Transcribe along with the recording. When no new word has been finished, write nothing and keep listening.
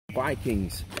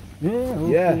Vikings. Yeah,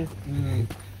 okay. Yeah.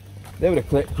 They were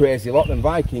a crazy lot, them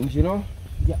Vikings, you know?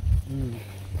 Yeah.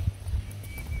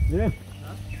 Yeah.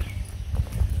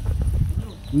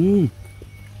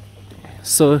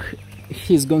 So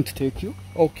he's going to take you.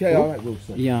 Okay, alright,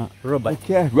 Wilson. Yeah, Robert.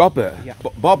 Okay, Robert. Yeah.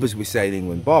 Bob, as we say in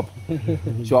England. Bob.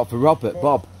 Short for Robert,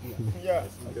 Bob. Yeah.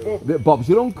 Bob's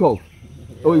your uncle?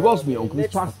 Oh, he was my uncle.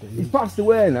 He's passed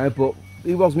away now, but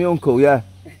he was my uncle, yeah.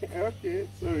 Okay,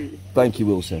 sorry. Thank you,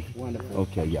 Wilson. Wonderful.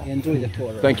 Okay, yeah. Enjoy the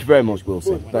tour. Thank you very much,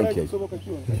 Wilson. Thank you.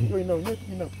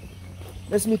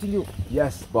 Nice meeting you.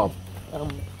 Yes, Bob.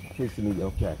 Pleased to meet you,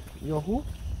 okay. You're who?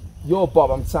 You're Bob,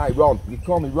 I'm Ron. You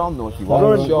call me Ron though if you want.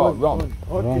 Ron, Sure, Ron.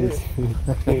 Ron.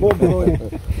 Okay. Bob,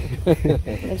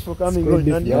 thanks for coming.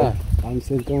 Yeah, I'm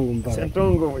Sentongo.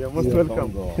 Sentongo, you're most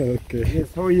welcome. Okay.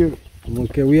 Yes, how are you? I'm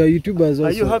okay. We are YouTubers also.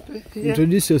 Are you happy? Yeah.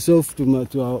 Introduce yourself to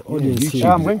our audience.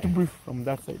 Yeah, I'm going to brief from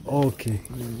that side. Okay.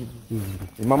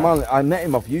 My man, I met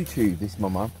him off YouTube, this my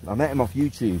man. I met him off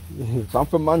YouTube. So I'm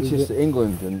from Manchester,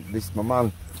 England, and this my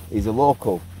man is a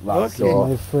local lad. Okay. So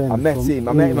My friend I met him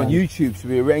on England. YouTube, so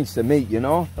we arranged to meet, you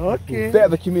know. Okay. Bit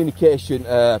of a communication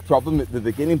problem at the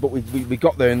beginning, but we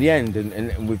got there in the end,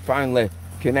 and we finally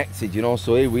connected, you know,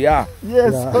 so here we are.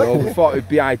 Yes. Yeah. You know, we thought it'd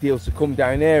be ideal to come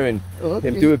down here and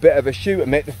do a bit of a shoot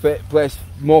and make the place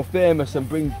more famous and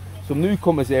bring some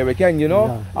newcomers here again, you know.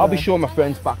 Yeah. I'll be showing my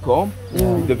friends back home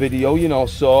the video, you know,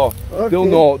 so Okay.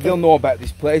 they'll know about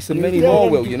this place, and many tell more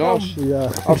them will, to you know. come.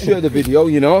 Yeah. I'll share the video,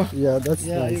 you know. Yeah, that's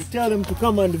Yeah, you nice. tell them to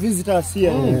come and visit us here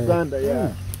in Uganda,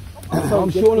 yeah. I'm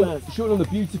showing them the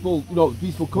beautiful, you know,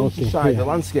 beautiful countryside, the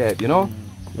landscape, you know.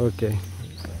 Okay.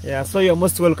 Yeah, so you're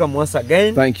most welcome once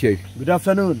again. Thank you. Good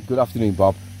afternoon. Good afternoon,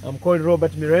 Bob. I'm called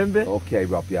Robert Mirembe, Okay,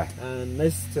 Rob, yeah. and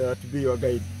nice to be your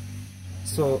guide.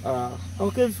 So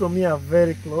our caves from here are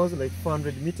very close, like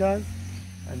 400 meters,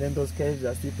 and then those caves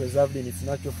are still preserved in its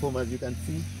natural form, as you can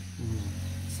see.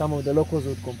 Some of the locals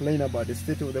would complain about the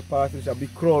state of the path, which are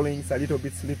bit crawling, it's a little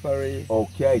bit slippery.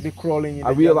 Okay. Be crawling in I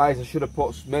the realise I should have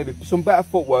put maybe some better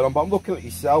footwear on, but I'm looking at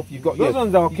yourself. You've got Those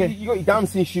ones are okay. You got your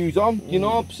dancing shoes on, you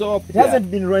know. So It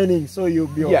hasn't been raining, so you'll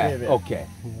be okay Yeah. there. Okay.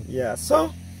 Yeah,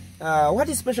 so what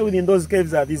is special within those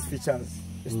caves are these features.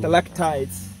 The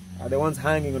stalactites are the ones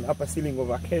hanging on the upper ceiling of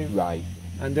a cave. Right.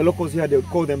 And the locals here, they would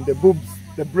call them the boobs,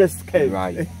 the breast cave.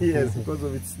 Right. Yes, because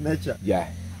of its nature. Yeah.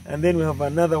 And then we have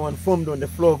another one formed on the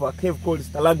floor of a cave called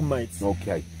stalagmites.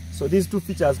 Okay. So these two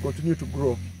features continue to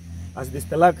grow. As the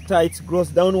stalactites grows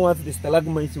downwards, the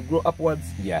stalagmites will grow upwards.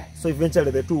 Yeah. So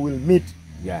eventually the two will meet,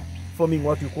 Yeah. forming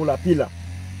what we call a pillar.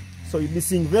 So you'll be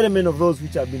seeing very many of those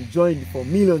which have been joined for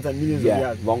millions and millions of Yeah.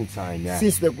 years. Long time. Yeah.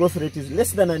 Since the growth rate is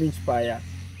less than an inch per year.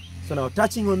 So now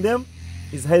touching on them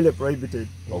is highly prohibited.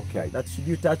 Okay. That should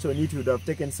you touch on it, you would have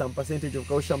taken some percentage of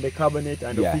calcium bicarbonate,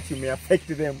 and Yeah. of which you may affect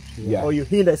them, Yeah. or you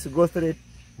hinder its growth rate.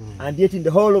 And yet in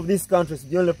the whole of these countries,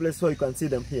 the only place where you can see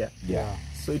them here. Yeah.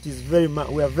 So it is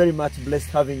we are very much blessed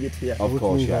having it here. Of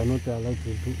course. Yeah. Not allowed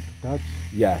to touch.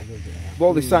 Yeah.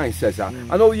 Well, the sign says that.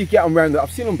 I know you get them around.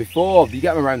 I've seen them before. You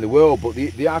get them around the world, but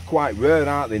they are quite rare,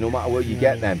 aren't they? No matter where you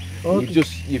get them. Okay.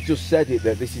 You've just said it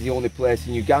that this is the only place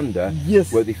in Uganda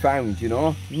Yes. where they found. You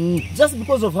know. Just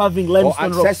because of having Or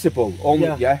limestone rocks. accessible. Only.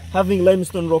 Yeah. Having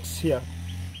limestone rocks here.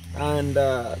 And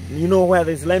you know where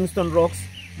there's limestone rocks,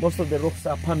 most of the rocks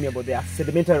are permeable. They are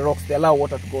sedimentary rocks. They allow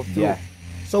water to go through. Yeah.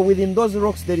 So within those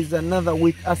rocks, there is another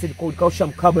weak acid called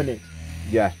calcium carbonate.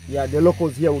 Yeah. Yeah, the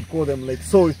locals here would call them like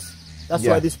salt. That's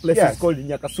Yeah. why this place Yes. is called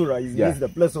Nyakasura. It's the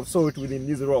place of salt within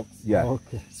these rocks. Yeah.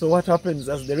 Okay. So what happens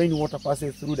as the rainwater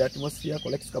passes through the atmosphere,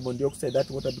 collects carbon dioxide, that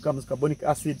water becomes carbonic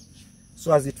acid.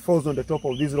 So as it falls on the top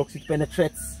of these rocks, it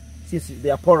penetrates. Since they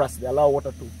are porous, they allow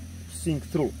water to sink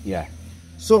through. Yeah.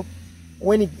 So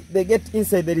when they get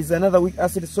inside, there is another weak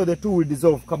acid, so the two will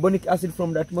dissolve. Carbonic acid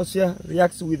from the atmosphere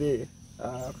reacts with the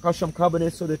calcium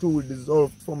carbonate, so the two will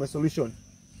dissolve, form a solution,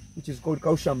 which is called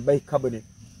calcium bicarbonate.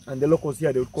 And the locals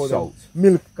here, they would call Salt. them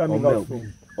milk coming Or out milk.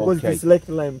 from. Because Okay. it's like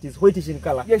lime, it is whitish in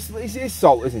color. Yes, it is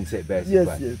salt, isn't it? Basically.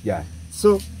 Yes, yes. Yeah.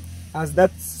 So as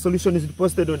that solution is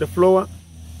deposited on the floor,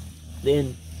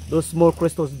 then those small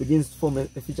crystals begins to form a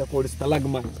feature called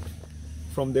stalagmite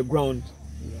from the ground.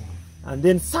 And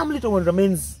then some little one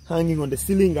remains hanging on the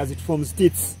ceiling as it forms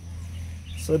teats.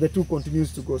 So the two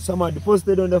continues to go. Some are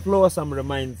deposited on the floor, some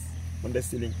remains on the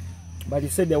ceiling. But he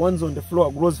said the ones on the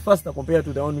floor grows faster compared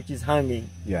to the one which is hanging.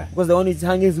 Yeah. Because the one which is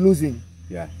hanging is losing.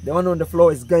 Yeah. The one on the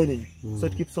floor is gaining. So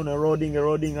it keeps on eroding,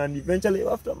 and eventually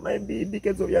after maybe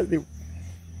decades of years, they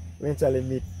eventually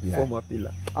meet, form a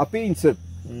pillar. I've been to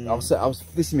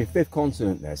This is my 5th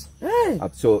continent, Des. Hey.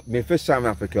 So my first time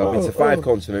in Africa, I've been to 5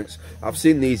 continents. I've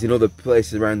seen these in other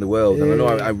places around the world, and I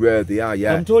know how rare they are.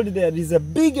 Yeah, I'm told there is the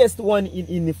biggest one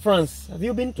in France. Have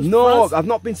you been to France? No, I've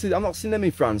not been to. I've not seen them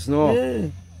in France. No. Yeah.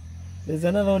 There's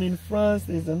another one in France.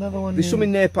 There's another one. There's some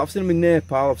in Nepal. I've seen them in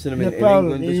Nepal. I've seen them in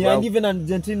England as well. And even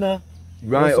Argentina.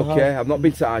 Right. Okay. I've not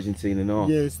been to Argentina. No.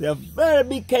 Yes, they are very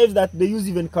big caves that they use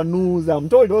even canoes. I'm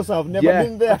told also. I've never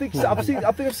been there. I think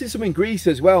I've seen some in Greece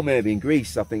as well. Maybe in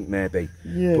Greece. I think maybe.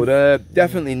 Yes. But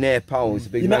definitely Nepal is a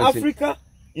big mountain. In Africa.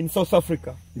 In South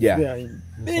Africa. Yeah.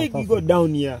 Big, you go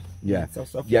down here. Yeah.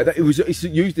 South Africa. Yeah. It's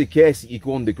usually the case that you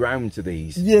go underground to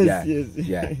these. Yes. Yeah. Yes.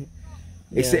 Yeah.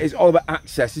 It's all about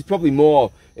access. It's probably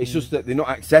more. It's just that they're not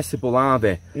accessible, are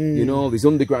they? You know, these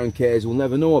underground caves we'll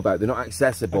never know about. They're not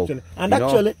accessible.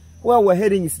 Actually, where we're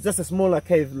heading is just a smaller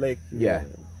cave, like. Yeah.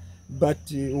 But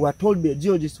we were told by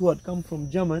geologists who had come from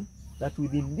Germany that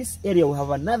within this area we have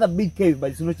another big cave,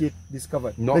 but it's not yet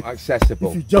discovered. Not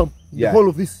accessible. If you jump, the whole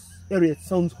of this area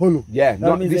sounds hollow. Yeah.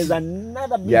 That means there's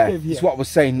another big cave here. That's what I was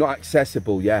saying. Not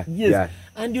accessible. Yeah. Yes. Yeah.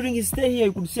 And during his stay here,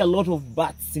 you could see a lot of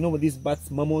bats. You know, with these bats,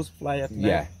 mammals fly at night.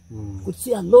 Yeah. You could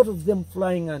see a lot of them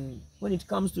flying, and when it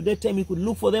comes to daytime, you could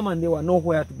look for them, and they were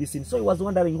nowhere to be seen. So he was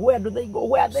wondering, where do they go?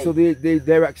 Where are they? So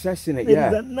they're accessing it. There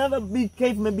is another big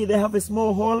cave. Maybe they have a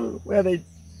small hole where they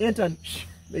enter and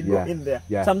they go in there.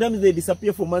 Yeah. Sometimes they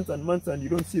disappear for months and months, and you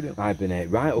don't see them. Hibernate.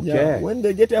 Right. Okay. Yeah. When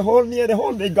they get a hole near the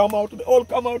hole, they come out. They all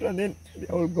come out, and then they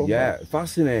all go. Yeah. back.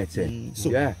 Fascinating. So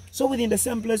within the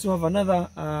same place, we have another.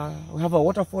 We have a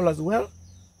waterfall as well,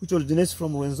 which originates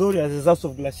from Rwenzori as a result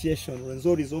of glaciation.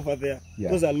 Rwenzori is over there.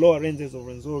 Yeah. Those are lower ranges of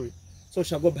Rwenzori. So we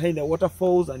shall go behind the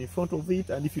waterfalls and in front of it,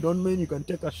 and if you don't mind, you can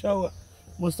take a shower.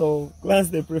 Most of clients,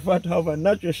 they prefer to have a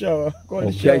natural shower. Go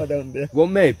and shower down there. Well,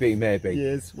 maybe.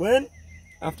 Yes.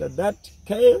 After that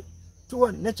cave to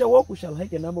a nature walk, we shall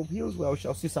hike a number of hills where we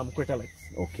shall see some crater lakes.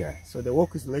 Okay. So the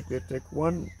walk is likely to take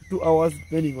 1 to 2 hours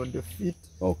depending on the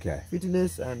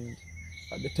fitness and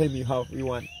at the time you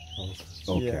want.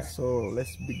 Okay. Yeah, so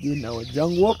let's begin our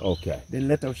jungle walk. Okay. Then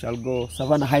later we shall go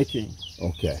savanna hiking.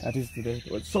 Okay. That is today.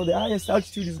 So the highest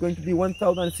altitude is going to be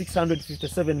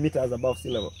 1,657 meters above sea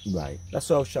level. Right. That's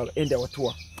how we shall end our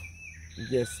tour.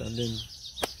 Yes, and then.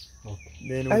 Okay.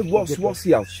 Then what's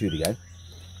the altitude again?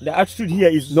 The altitude here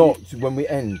is when we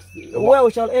end. Where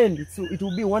we shall end, it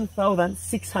will be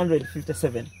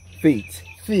 1,657 feet.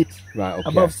 Right. Okay.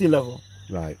 Above sea level.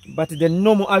 Right. But the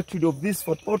normal altitude of this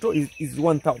Fort Portal is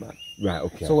 1,000. Right.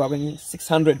 Okay. So we're going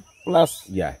 600 plus.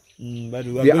 Yeah. But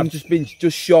I've just been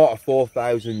short of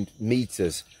 4,000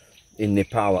 meters in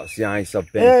Nepal. That's the highest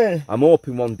I've been. Yeah. I'm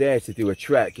hoping one day to do a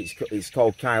trek. It's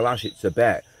called Kailash in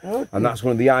Tibet, and that's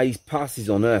one of the highest passes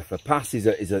on earth. A pass is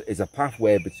a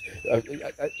pathway, but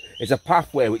it's a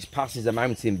pathway which passes a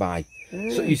mountain by.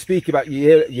 So you speak about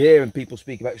you hear and people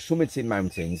speak about summiting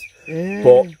mountains,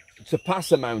 but to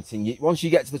pass a mountain, once you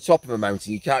get to the top of a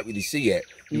mountain, you can't really see it.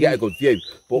 You get a good view,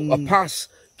 but a pass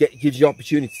gives you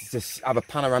opportunity to have a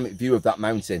panoramic view of that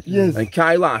mountain. Yes. And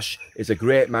Kailash is a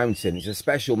great mountain. It's a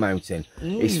special mountain.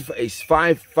 It's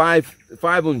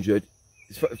 5,800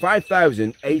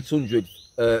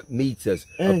 meters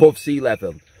above sea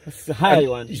level. It's a high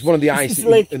one. It's one of the highest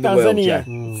in the world. Yeah.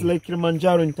 It's like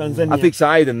Kilimanjaro in Tanzania. I think it's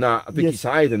higher than that. I think it's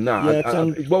higher than that.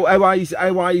 Yeah, well, how high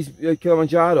is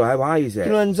Kilimanjaro? How high is it?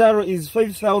 Kilimanjaro is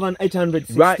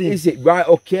 5,816. Right, is it? Right,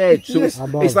 okay. So it's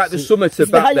like the summit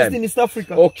of that then. It's the highest in East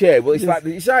Africa. Okay, well it's like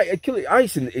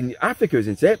ice in Africa,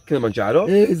 isn't it? Kilimanjaro.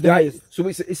 Yeah, it's the highest. So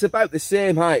it's about the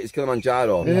same height as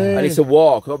Kilimanjaro, and it's a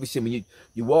walk. Obviously, when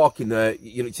you walk in there,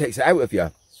 it takes it out of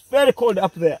you. Very cold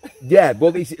up there. Yeah,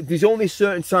 well, there's only a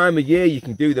certain time of year you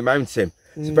can do the mountain.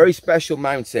 It's a very special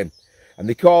mountain, and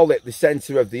they call it the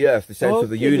centre of the earth, the centre of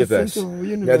the universe.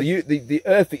 Now, the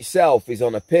earth itself is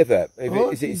on a pivot.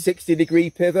 Is it a 60-degree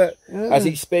pivot as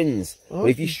it spins? But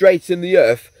if you straighten the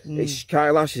earth,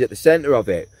 Kailash is at the centre of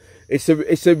it. It's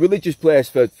a religious place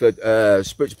for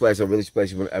spiritual place or religious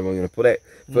place, however I'm going to put it,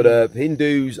 for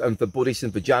Hindus and for Buddhists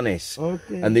and for Jainis.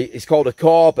 Okay. And it's called a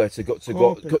korba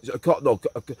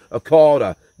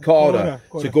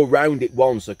to go round it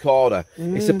once. A korba.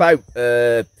 It's about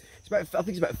I think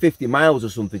it's about 50 miles or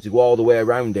something to go all the way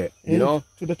around it. You know,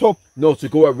 to the top. No, to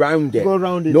go around it. Go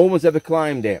around it. No one's ever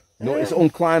climbed it. No, it's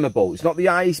unclimbable. It's not the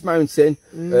highest mountain.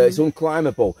 It's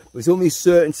unclimbable. But there's only a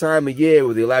certain time of year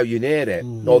where they allow you near it,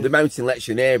 or the mountain lets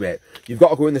you near it. You've got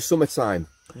to go in the summertime.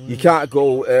 You can't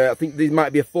go, I think there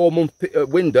might be a 4-month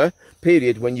window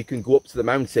period when you can go up to the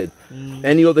mountain.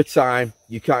 Any other time,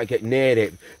 you can't get near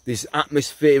it. There's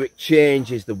atmospheric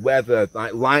changes, the weather,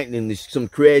 like lightning, there's some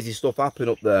crazy stuff happening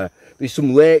up there. There's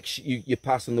some lakes you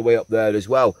pass on the way up there as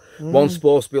well. One's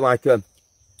supposed to be like a,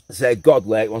 say, a god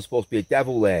lake, one's supposed to be a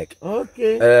devil lake.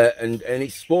 Okay. And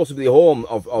it's supposed to be the home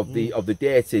of the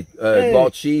deity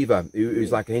Lord Shiva,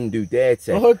 who's like a Hindu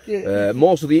deity. Okay.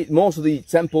 Most of the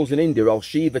temples in India are all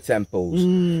Shiva temples,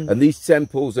 and these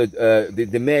temples are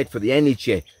they're made for the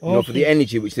energy, you know, for the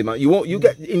energy which they might. You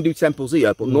get Hindu temples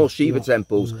here, but no Shiva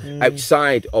temples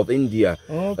outside of India.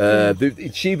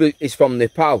 The Shiva is from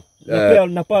Nepal.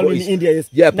 Nepal in India is.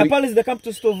 Yeah, Nepal is the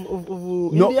capital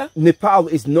of India. Nepal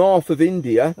is north of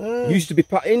India. Used to be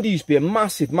India used to be a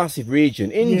massive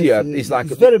region. India is like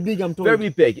it's very big. I'm told. Very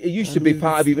big. It used to be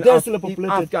part of even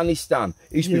Afghanistan.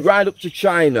 It used to be right up to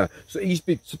China. So it used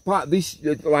to be part of this,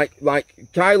 like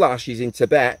Kailash is in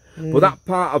Tibet, but that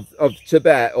part of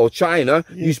Tibet or China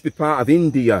used to be part of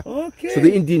India. Okay. So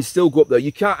the Indians still go up there.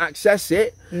 You can't access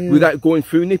it without going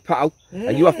through Nepal,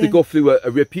 and you have to go through a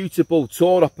reputable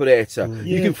tour operator.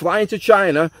 You can fly into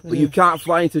China, but you can't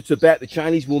fly into Tibet. The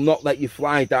Chinese will not let you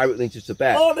fly directly into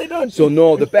Tibet. Oh, they don't. So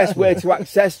no, the best way to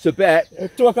access Tibet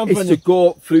is to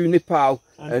go through Nepal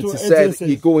and to say that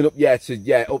you're going up, up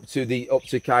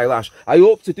to Kailash. I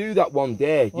hope to do that one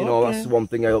day. You know, that's the one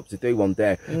thing I hope to do one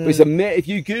day. But it's if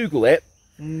you Google it,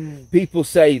 people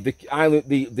say the island,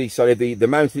 the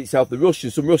mountain itself,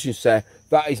 some Russians say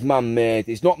that is man-made.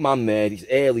 It's not man-made, it's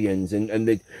aliens, and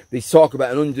they talk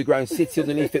about an underground city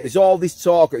underneath it. There's all this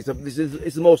talk. It's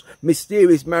the most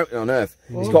mysterious mountain on earth.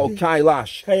 It's called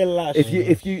Kailash. Kailash. If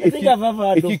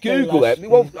you Google it,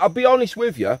 well, I'll be honest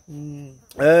with you.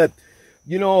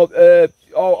 You know, that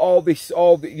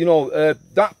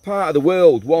part of the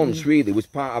world once really was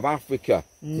part of Africa,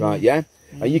 right? Yeah.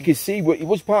 And you can see where it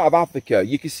was part of Africa.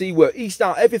 You can see where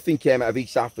everything came out of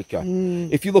East Africa.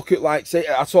 If you look at, like, say,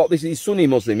 I taught this is Sunni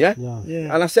Muslim,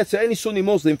 and I said to any Sunni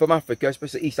Muslim from Africa,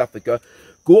 especially East Africa,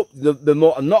 go up and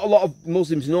not a lot of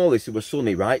Muslims know this who were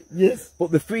Sunni, right? Yes.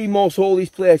 But the 3 most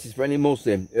holiest places for any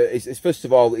Muslim is first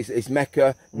of all is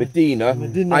Mecca, Medina,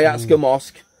 Ayatollah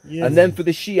Mosque, and then for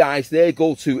the Shiites they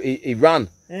go to Iran.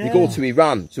 They go to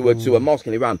Iran, to a mosque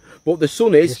in Iran. But the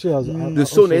Sunnis, they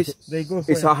go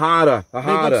it's Hahara,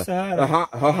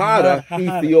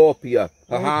 Ethiopia,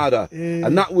 Hahara.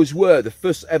 And that was where the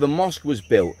first ever mosque was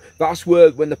built. That's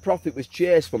where, when the Prophet was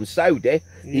chased from Saudi,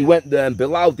 he went there and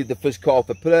Bilal did the first call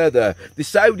for prayer there. The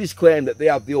Saudis claim that they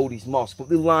have the oldest mosque, but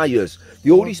they're liars.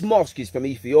 The oldest mosque is from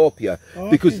Ethiopia,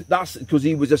 because that's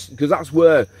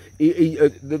where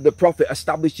the Prophet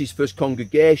established his first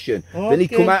congregation. Then he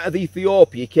come out of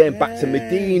Ethiopia. He came back to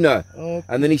Medina,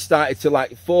 and then he started to,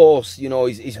 like, force, you know,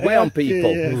 his way on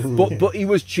people. But he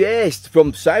was chased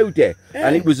from Saudi,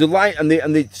 and it was a light, and the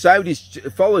Saudis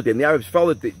followed him. The Arabs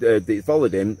followed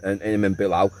him and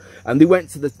Bilal, and they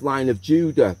went to the line of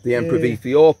Judah, the emperor of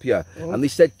Ethiopia, and they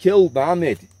said, "Kill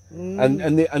Muhammad."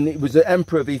 And it was the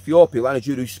emperor of Ethiopia, line of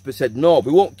Judah, who said, "No,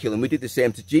 we won't kill him. We did the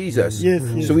same to Jesus."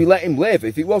 So we let him live.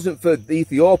 If it wasn't for the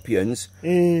Ethiopians,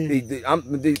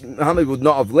 Muhammad would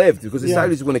not have lived, because the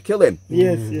Saudis were going to kill him.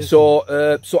 So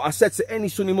I said to any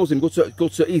Sunni Muslim, go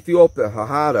to Ethiopia,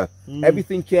 Hahara.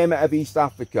 Everything came out of East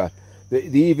Africa.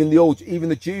 Even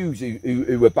the Jews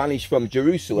who were banished from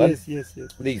Jerusalem,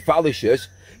 the Philistines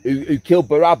who killed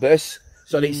Barabbas.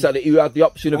 So that you had the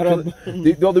option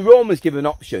of the Romans give an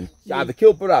option: either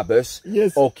kill Barabbas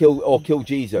or kill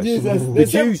Jesus. The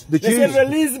Jews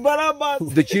release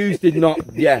Barabbas. The Jews did not.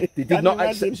 They did not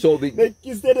accept. So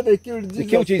instead they killed Jesus. They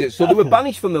killed Jesus. So they were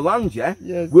banished from the land.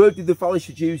 Where did the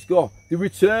Philistine Jews go? They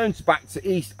returned back to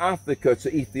East Africa, to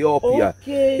Ethiopia.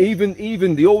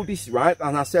 Even the oldest, right?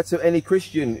 And I said to any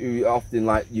Christian who often,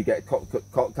 like, you get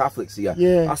Catholics here.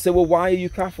 I said, well, why are you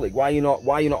Catholic? Why are you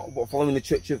not following the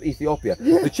Church of Ethiopia?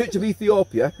 The Church of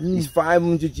Ethiopia is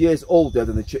 500 years older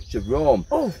than the Church of Rome.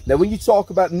 Now, when you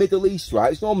talk about Middle East,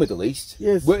 right? It's not Middle East.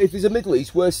 If there's a Middle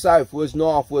East, where's South? Where's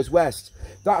North? Where's West?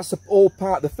 That's all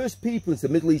part. The first people into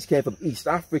the Middle East came from East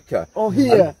Africa.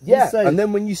 And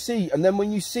then when you see,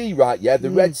 right?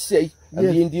 the Red Sea and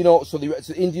the Indian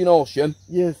Ocean.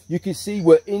 You can see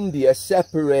where India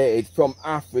separated from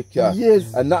Africa.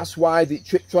 And that's why the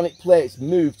tectonic plates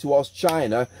moved towards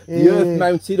China. The Earth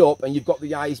mounted up, and you've got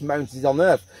the highest mountains on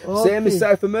Earth. Same as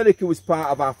South America was part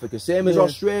of Africa. Same as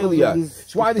Australia.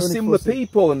 It's why there's similar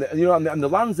people and the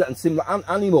lands and similar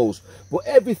animals. But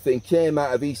everything came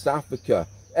out of East Africa.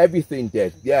 Everything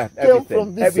did,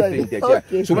 everything did.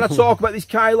 So when I talk about this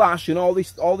Kailash and all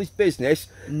this business,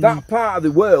 that part of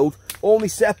the world only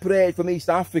separated from East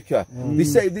Africa. They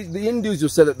say the Hindus will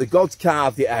say that the gods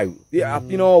carved it out. Yeah,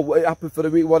 you know, it happened for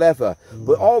the whatever.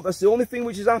 But that's the only thing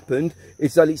which has happened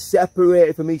is that it's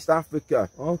separated from East Africa.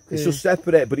 Okay. It's just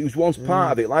separated, but it was once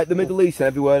part of it, like the Middle East and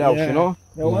everywhere else. You know.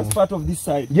 There was part of this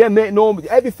side. Yeah, mate. No,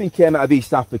 everything came out of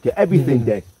East Africa. Everything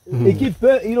did. It gave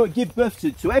birth, you know, it gave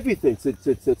birth to everything. To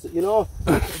you know.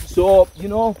 So you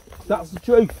know, that's the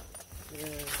truth.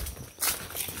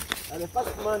 And the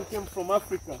first man came from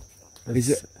Africa.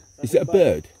 Is it a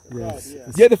bird? Yes.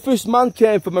 Yeah, the first man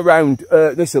came from around.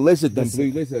 There's a lizard, then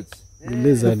blue lizards. The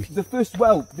lizard. The first,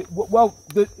 it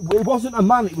wasn't a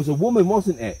man, it was a woman,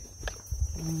 wasn't it?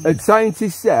 And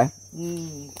scientists say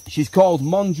she's called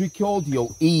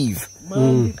Mondricordial Eve.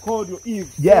 Mondricordial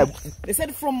Eve. Yeah. They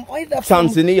said from either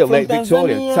Tanzania, from Lake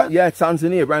Victoria. Yeah,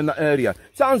 Tanzania, around that area.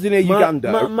 Tanzania,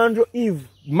 Uganda. Mandro Eve.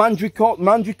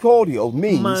 Mandricordial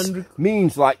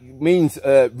means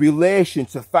relation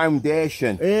to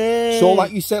foundation. So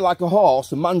like you say, like a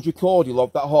horse, the mandricordial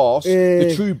of that horse,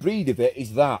 the true breed of it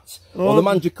is that. Or the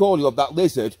mandricordial of that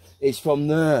lizard is from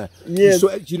there. Yes.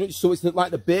 So, you know, so it's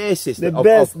like the basis. The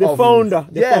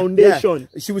foundation. Yeah.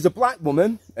 She was a black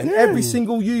woman, and every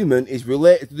single human is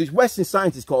related. These Western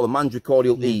scientists call her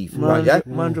Mandricordial Eve. Right, yeah?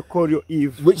 Mandricordial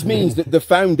Eve. Which means that the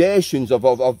foundations of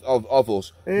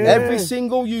us. Every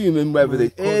single human, whether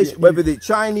they're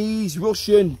Chinese,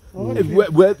 Russian,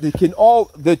 where they can all,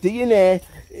 the DNA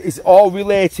is all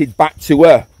related back to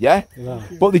her, yeah?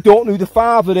 But they don't know who the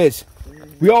father is.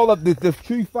 We all have the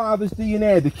true father's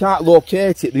DNA, they can't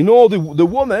locate it. They know the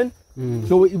woman,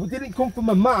 so it didn't come from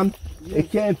a man,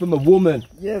 it came from a woman.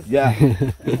 Yes. Yeah.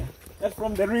 That's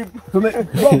from the rib. From it,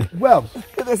 well,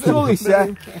 surely,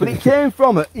 sir, but it came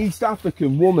from an East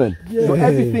African woman. So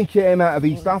everything came out of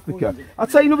East Africa. I'll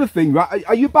tell you another thing, right?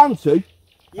 Are you Bantu?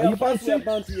 Yeah, are you Bantu?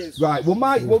 Bantu, yes. Right,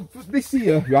 well, this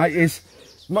here, right, is...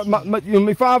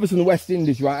 My father's from the West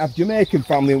Indies, right? I have Jamaican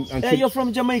family. And you're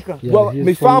from Jamaica? Yeah, well,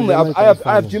 my family, I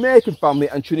have Jamaican family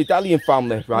and Trinidadian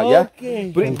family, right?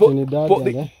 Okay. But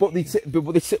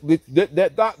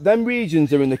them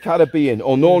regions are in the Caribbean,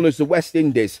 or known as the West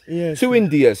Indies. Yes. Two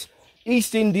Indias.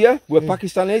 East India, where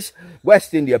Pakistan is,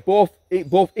 West India, both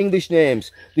English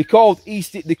names. They called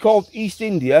East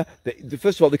India.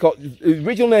 First of all, the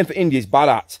original name for India is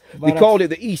Bharat. They called it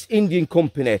the East Indian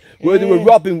Company, where they were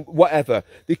robbing whatever.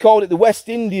 They called it the West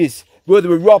Indies, where they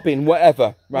were robbing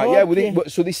whatever. Right? Okay. Yeah.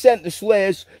 So they sent the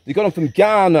slaves. They got them from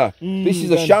Ghana. This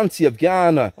is Ashanti of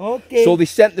Ghana. Okay. So they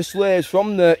sent the slaves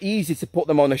from there easy to put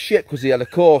them on a ship because they had a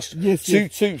course.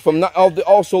 From that,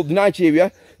 also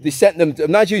Nigeria. They sent them.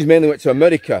 Nigerians mainly went to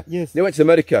America. Yes. They went to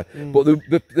America, but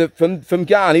from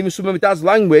Ghana, even some of my dad's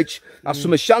language has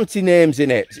some Ashanti names in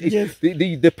it.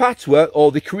 The Patois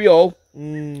or the Creole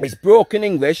is broken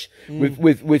English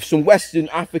with some Western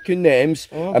African names,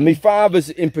 and my father's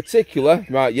in particular,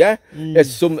 right? Yeah,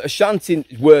 there's some Ashanti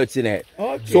words in it.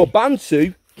 So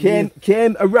Bantu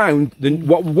came around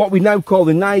what we now call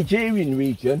the Nigerian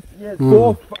region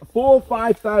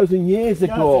 5,000 years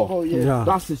ago.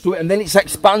 That's it. So, and then it's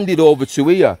expanded over to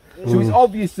here. So it's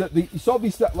obvious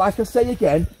that, like I say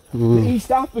again, the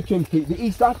East African,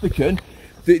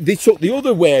 they took the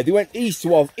other way. They went east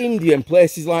towards India and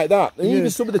places like that. And even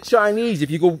some of the Chinese,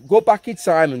 if you go back in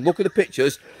time and look at the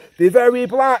pictures, they're very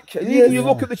black. And even you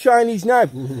look at the Chinese now.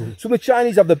 Some of the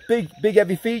Chinese have the big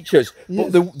heavy features.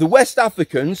 But the West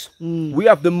Africans, we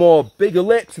have the more bigger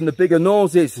lips and the bigger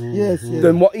noses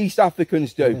than what East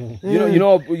Africans do. You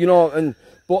know.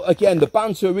 But again, the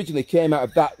Bantu originally came out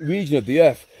of that region of the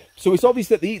earth. So it's obvious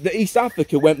that the East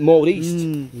Africa went more east.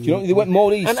 You know, they went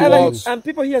more east towards... And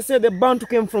people here say the Bantu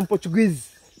came from Portuguese.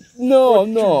 No,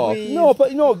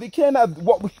 but they came out of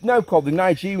what we now call the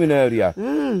Nigerian area.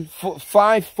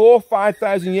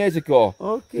 5,000 years ago.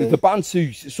 Okay. The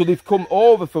Bantu, so they've come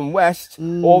over from west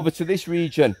over to this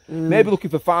region. Maybe looking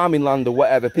for farming land or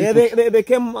whatever. People... Yeah, they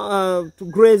came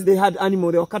to graze. They had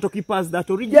animals. They were cattle keepers that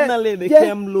originally they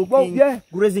came looking,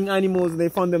 grazing animals. They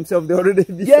found themselves they already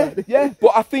decided.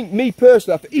 But I think me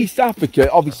personally, East Africa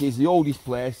obviously is the oldest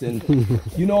place, and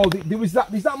you know there's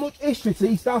that much history to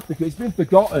East Africa. It's been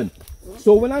forgotten.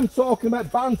 So when I'm talking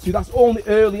about Bantu, that's only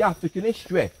early African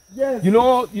history. Yes. You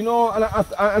know,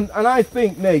 and I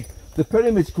think, mate, the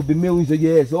pyramids could be millions of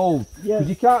years old. Because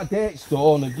you can't date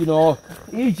stone, and you know,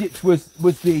 Egypt was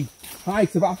the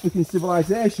height of African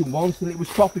civilization once, and it was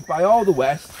copied by all the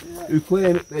West, who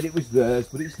claim that it was theirs,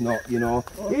 but it's not, you know.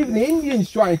 Even the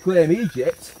Indians try and claim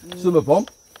Egypt, some of them.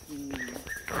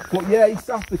 But yeah, East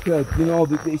Africa, you know,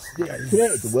 they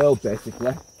created the world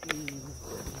basically.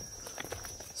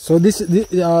 So this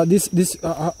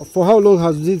for how long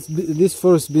has this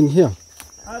forest been here?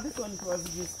 This one was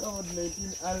discovered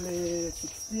early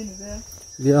 16 there.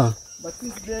 Yeah. But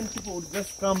since then, people would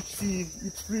just come to see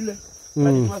it freely.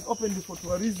 But it was opened for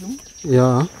tourism.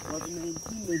 Yeah. It was in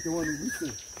 1991, we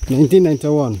say.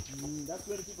 1991. That's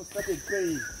when people started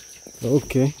paying.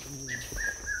 Okay.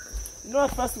 You know,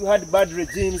 at first we had bad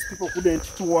regimes. People couldn't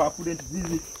tour, couldn't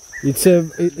visit.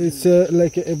 It's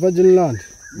like a virgin land.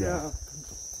 Yeah.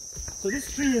 So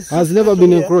this tree is Has never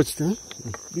been encroached. Huh?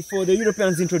 Before the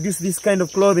Europeans introduced this kind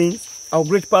of clothing, our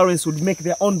great parents would make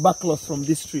their own backcloth from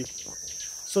this tree.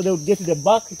 So they would get the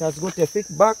bark, it has got a thick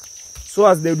bark. So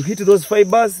as they would hit those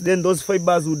fibers, then those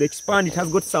fibers would expand. It has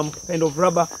got some kind of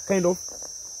rubber,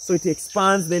 so it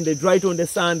expands, then they dry it on the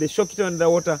sun, they shock it on the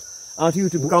water until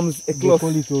it becomes a cloth. They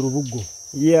call it orubugo.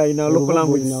 Yeah, in our local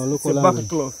language. In our local it's a language.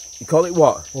 backcloth. You call it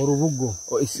what? Orubugo.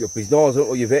 Oh, it's up his nose,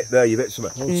 or you've hit there, you've hit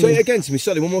something. Say it again to me,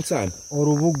 sorry, one more time.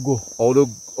 Orubugo.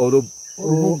 Orubugo.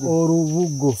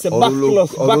 It's a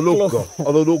backcloth.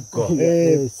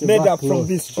 Made up from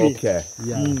this tree. Okay.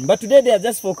 Yeah. But today they are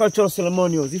just for cultural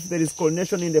ceremonials. If there is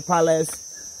coronation in the palace.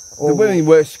 The women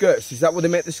wear skirts, is that what they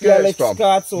make the skirts Yeah, like from?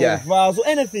 skirts or vase or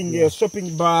anything. A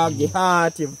shopping bag, a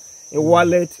hat, a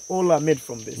wallet, all are made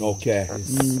from this. Okay.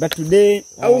 But today,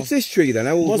 How old's this tree then?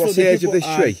 What's the age of this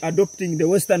tree? Adopting the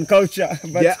Western culture.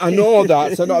 But Yeah, I know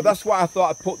that. So no, that's why I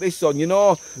thought I'd put this on. You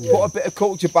know, put a bit of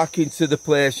culture back into the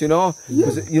place. You know,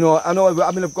 'cause, you know, I know.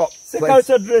 I mean, I've got. it's a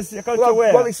culture dress, a culture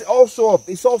wear. Well, it's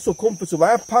also comfortable.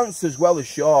 I have pants as well as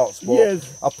shorts, but Yes.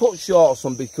 I put shorts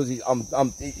on because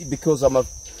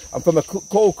I'm from a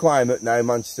cold climate now,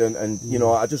 Manchester, and you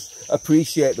know, I just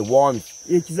appreciate the warmth.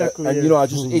 Exactly. And you know,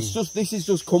 this is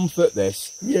just comfort.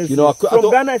 This. Yes. You know,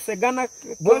 From Ghana, it's a Ghana.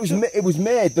 Well, it was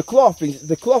made. The cloth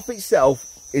itself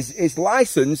is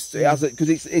licensed. It has because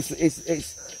it's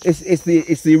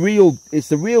the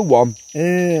real one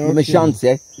from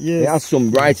Ashanti. Yes. It has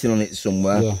some writing on it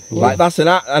somewhere. Yeah. Like that's an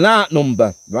art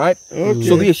number, right? Okay.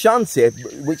 So the Ashanti,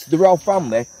 which the royal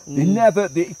family,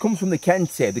 it comes from the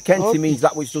Kente. The Kente means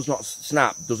that which does not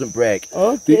snap, doesn't break.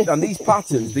 Okay. And these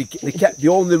patterns, the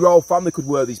only royal family could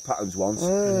wear these patterns once.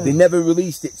 They never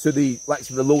released it to the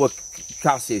lower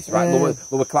classes, right?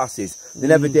 Lower classes. They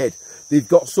never did. They've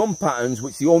got some patterns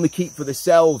which they only keep for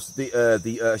themselves, the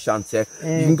Ashanti.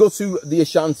 You can go to the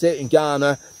Ashanti in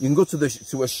Ghana, you can go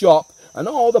to a shop, and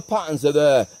all the patterns are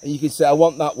there, and you can say, I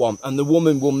want that one, and the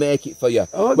woman will make it for you.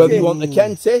 Okay. Whether you want the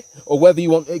Kente, or whether you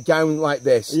want a gown like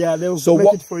this. Yeah, they'll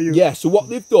make it for you. Yeah, so what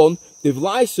they've done, they've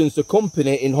licensed a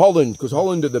company in Holland, because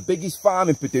Holland are the biggest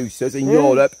farming producers in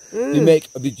Europe. They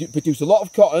produce a lot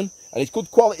of cotton, and it's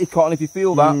good quality cotton if you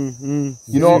feel that.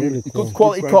 You know, it's good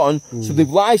quality cotton. So they've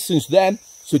licensed them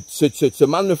to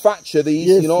manufacture these,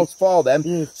 you know, for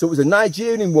them. So it was a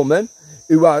Nigerian woman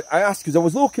who I asked, because I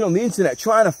was looking on the internet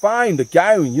trying to find a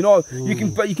gown. You know, you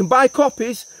can buy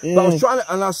copies, but I was trying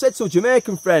to, and I said to a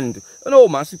Jamaican friend, an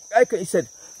old man, he said,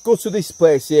 go to this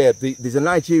place here. There's a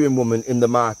Nigerian woman in the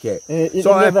market. In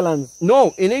Netherlands?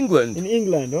 No, in England. In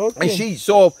England, okay. And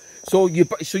so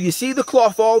you see the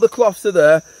cloth, all the cloths are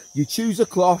there. You choose a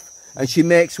cloth, and she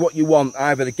makes what you want,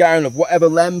 either the gown of whatever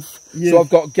length. So I've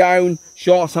got gown,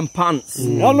 shorts, and pants.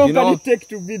 How long can it take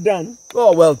to be done?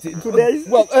 Oh well, 2 days.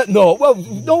 Well, no,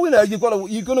 you know,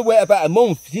 you're gonna wait about a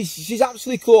month. She's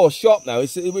actually closed shop now.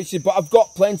 But I've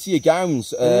got plenty of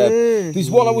gowns. There's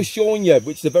one I was showing you,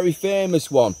 which is a very famous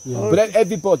one. But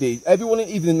everyone,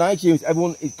 even the Nigerians,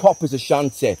 everyone coppers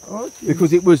Ashanti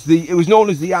because it was known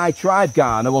as the I Tribe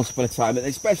Ghana once upon a time, and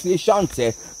especially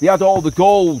Ashanti. They had all the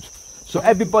gold. So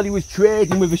everybody was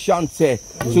trading with Ashanti.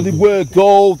 So they'd wear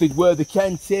gold, they'd wear the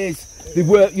Kentes, they'd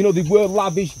wear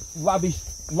lavish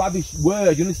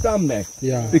wear. You understand me?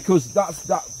 Yeah. Because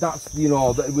that's you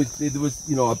know, there was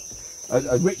you know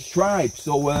a rich tribe.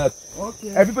 So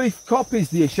everybody copies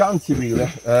the Ashanti really.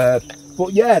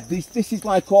 But yeah, this is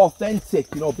like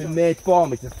authentic. You know, been made for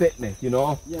me to fit me. You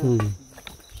know. Yeah.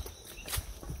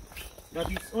 But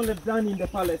it's only done in the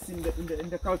palace, in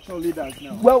the cultural leaders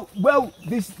now. Well,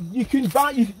 this you can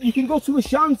go to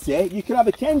Ashanti, you can have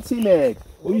a Kente made,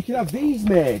 or you can have these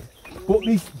made. But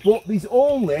there's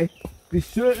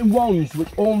certain ones which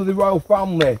only the royal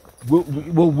family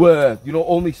will wear. You know,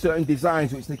 only certain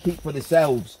designs which they keep for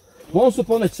themselves. Once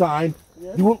upon a time,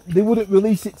 they wouldn't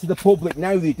release it to the public.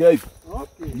 Now they do.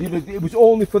 Okay. It was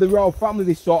only for the royal family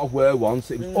they sort of wear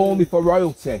once. It was only for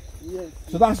royalty.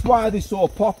 So that's why they're so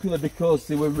popular, because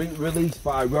they were released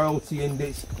by royalty, and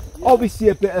it's obviously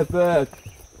a bit of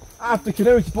African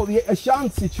heritage. But the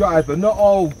Ashanti tribe are not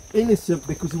all innocent,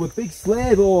 because they were big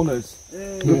slave owners.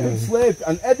 They were big slaves,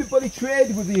 and everybody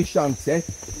traded with the Ashanti.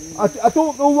 I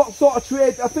don't know what sort of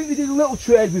trade. I think they did a little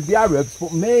trade with the Arabs,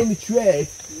 but mainly trade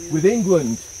with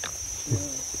England.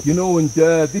 You know, and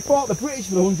they fought the British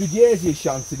for 100 years, you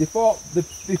Shanty. They fought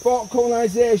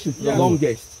colonisation for the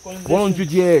longest.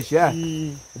 100 years, yeah.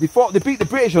 They beat the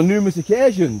British on numerous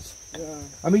occasions.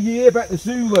 I mean, you hear about the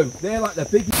Zulu, they're like the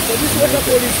biggest. So this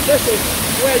waterfall is special,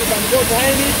 where you can go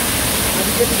behind it and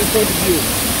get to the front view.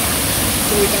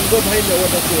 So we can go behind the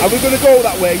waterfall. Are we going to go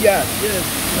that way? Yeah. Yes.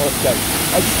 Okay.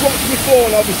 I just watched my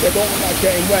phone, obviously. I don't want that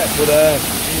getting wet, but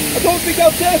I don't think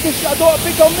I'll take a shower. I don't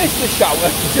think I'll miss the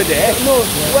shower today. No,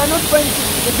 we're not trying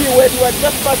to be wet. We're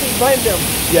just passing behind them.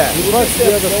 Yeah. The water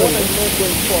is not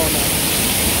going far now.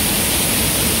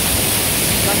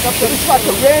 So it's like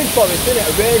a rainforest, isn't it?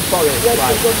 A rainforest. Yes,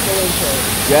 like. it's a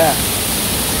rainforest. Yeah.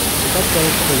 That's why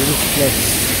it's for this place.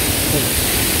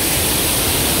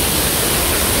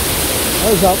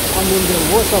 How's up? I mean, the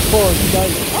waterfall,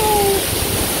 guys.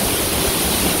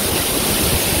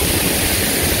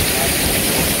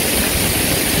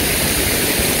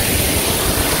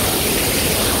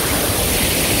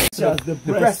 The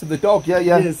breast of the dog, yeah.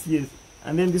 Yes.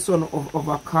 And then this one of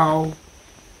a cow.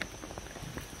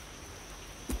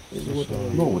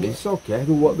 No, it's okay.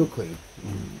 They'll clean.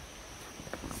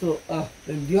 So,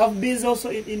 then do you have bees also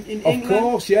in England? Of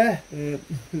course, yeah.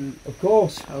 Of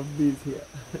course. Have bees here.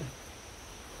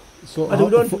 So But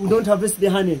we don't harvest the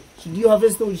honey. Should you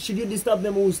harvest them? Should you disturb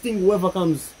them? Will sting whoever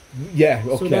comes. Yeah,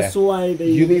 okay. So that's why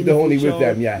you leave the honey with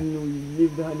them, yeah. You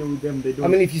leave the honey with them. They don't. I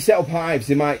mean, if you set up hives,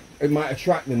 it might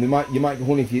attract them. You might get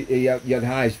honey if you had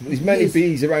hives. But there's many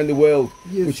bees around the world.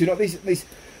 Yes. But you know,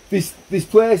 there's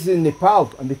places in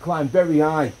Nepal and they climb very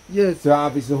high. Yes. To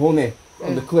harvest the honey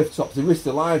on the cliff tops. They risk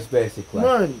their lives basically.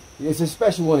 Man. It's a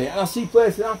special honey. And I see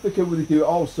places in Africa where they do it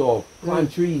also. Climb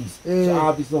trees to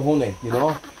harvest the honey. You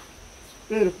know.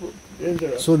 Beautiful.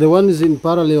 So the one is in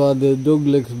parallel are the dog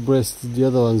leg breast, the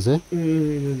other ones, eh?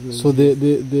 So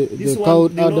the cow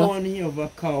one, the one here of a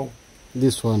cow.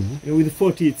 This one, with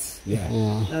 4 teeth. Yeah.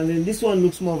 And then this one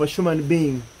looks more of a human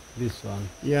being. This one.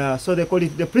 Yeah. So they call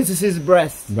it the princess's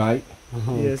breast. Right.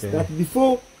 Yes. Okay. That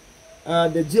before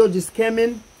the geologists came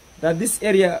in, that this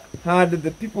area had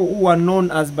the people who were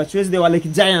known as Bachwes. They were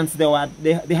like giants.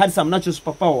 They had some natural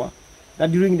superpower.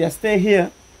 That during their stay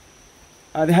here,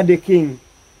 they had a king.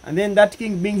 And then that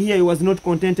king being here, he was not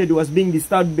contented. He was being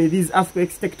disturbed by these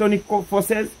earthquakes, tectonic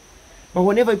forces. But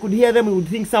whenever he could hear them, he would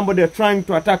think somebody was trying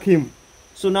to attack him.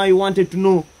 So now he wanted to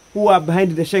know who are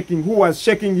behind the shaking, who was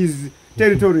shaking his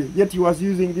territory. Yet he was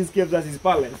using these caves as his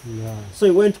palace. Yeah. So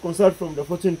he went to consult from the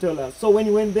fortune teller. So when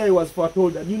he went there, he was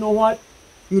foretold that, you know what?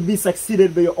 You would be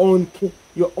succeeded by your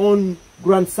own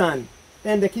grandson.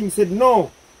 Then the king said,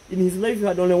 no. In his life, he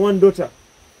had only one daughter,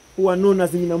 who was known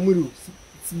as Minamuru.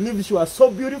 It's believed she was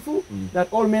so beautiful that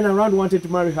all men around wanted to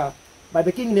marry her. But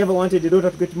the king never wanted the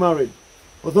daughter to get married,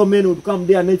 although men would come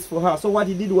there nights for her. So what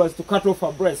he did was to cut off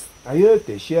her breast. I heard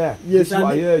this, yeah. Yes, this is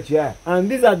what I heard, yeah. And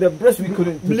these are the breasts we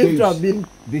couldn't believed to have been.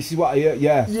 This is what I heard,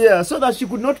 yeah. Yeah, so that she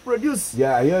could not produce.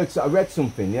 Yeah, I read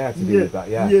something, yeah, to do with that,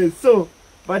 yeah. Yeah, so,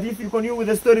 but if you continue with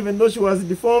the story, even though she was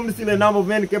deformed, still a number of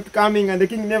men kept coming, and the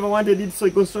king never wanted it, so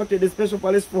he constructed a special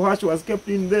palace for her. She was kept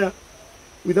in there.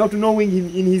 Without knowing,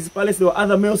 in his palace there were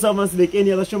other male servants like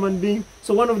any other human being.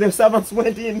 So one of the servants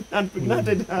went in and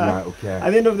impregnated her. Right, okay. At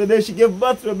the end of the day, she gave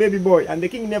birth to a baby boy, and the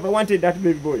king never wanted that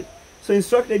baby boy. So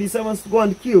instructed his servants to go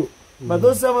and kill. But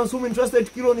those servants whom entrusted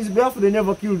to kill on his behalf, they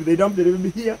never killed. They dumped the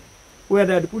baby here, where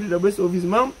they had put the breast of his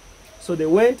mom. So they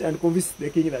went and convinced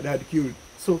the king that they had killed.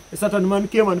 So a certain man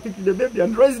came and picked the baby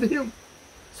and raised him.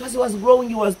 So as he was growing,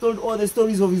 he was told all the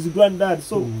stories of his granddad.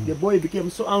 So the boy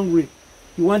became so angry.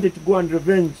 He wanted to go and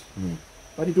revenge.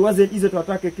 But it wasn't easy to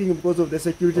attack a king because of the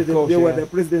security. They were the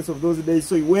presidents of those days.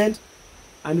 So he went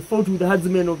and fought with the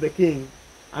herdsmen of the king.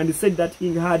 And he said that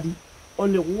king had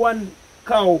only one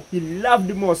cow he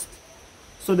loved most.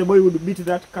 So the boy would beat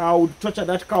that cow, would torture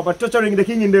that cow, but torturing the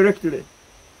king indirectly.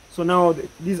 So now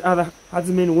these other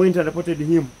herdsmen went and reported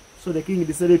him. So the king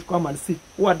decided to come and see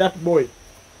who had that boy.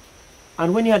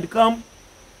 And when he had come,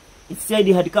 it said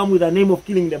he had come with the name of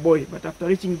killing the boy. But after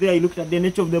reaching there, he looked at the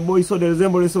nature of the boy, saw the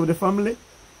resemblance of the family.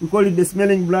 We call it the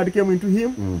smelling blood came into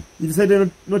him. He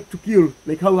decided not to kill,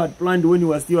 like how he had planned when he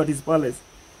was still at his palace.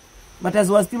 But as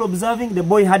he was still observing, the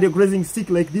boy had a grazing stick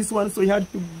like this one, so he had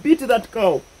to beat that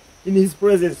cow in his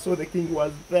presence. So the king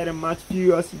was very much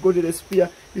furious. He got the spear,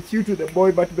 he threw to the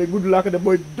boy, but by good luck, the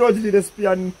boy dodged the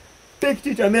spear and picked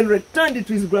it and then returned it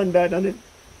to his granddad and then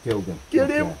killed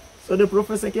him. So the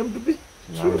professor came to be.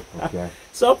 Right, okay.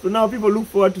 So up to now, people look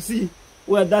forward to see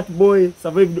where that boy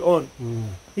survived on.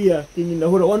 Here, King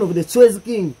Indahura, one of the Suez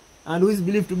king, and who is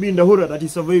believed to be in Indahura, that he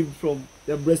survived from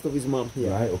the breast of his mom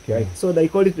here. Right, okay. So they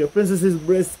call it the princess's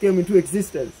breast came into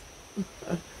existence.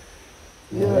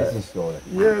 Yes.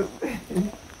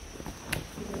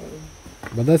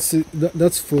 But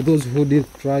that's for those who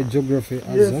didn't try geography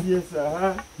as Yes.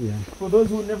 yeah. For those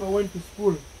who never went to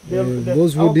school.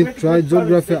 Those who did try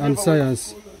geography and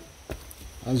science,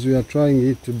 as we are trying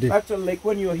it today. Actually, like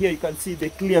when you're here, you can see the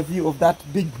clear view of that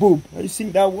big boob. Are you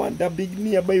seeing that one? That big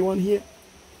nearby one here?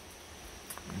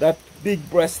 That big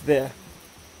breast there.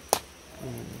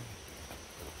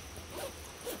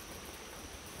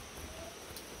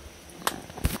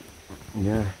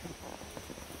 Yeah.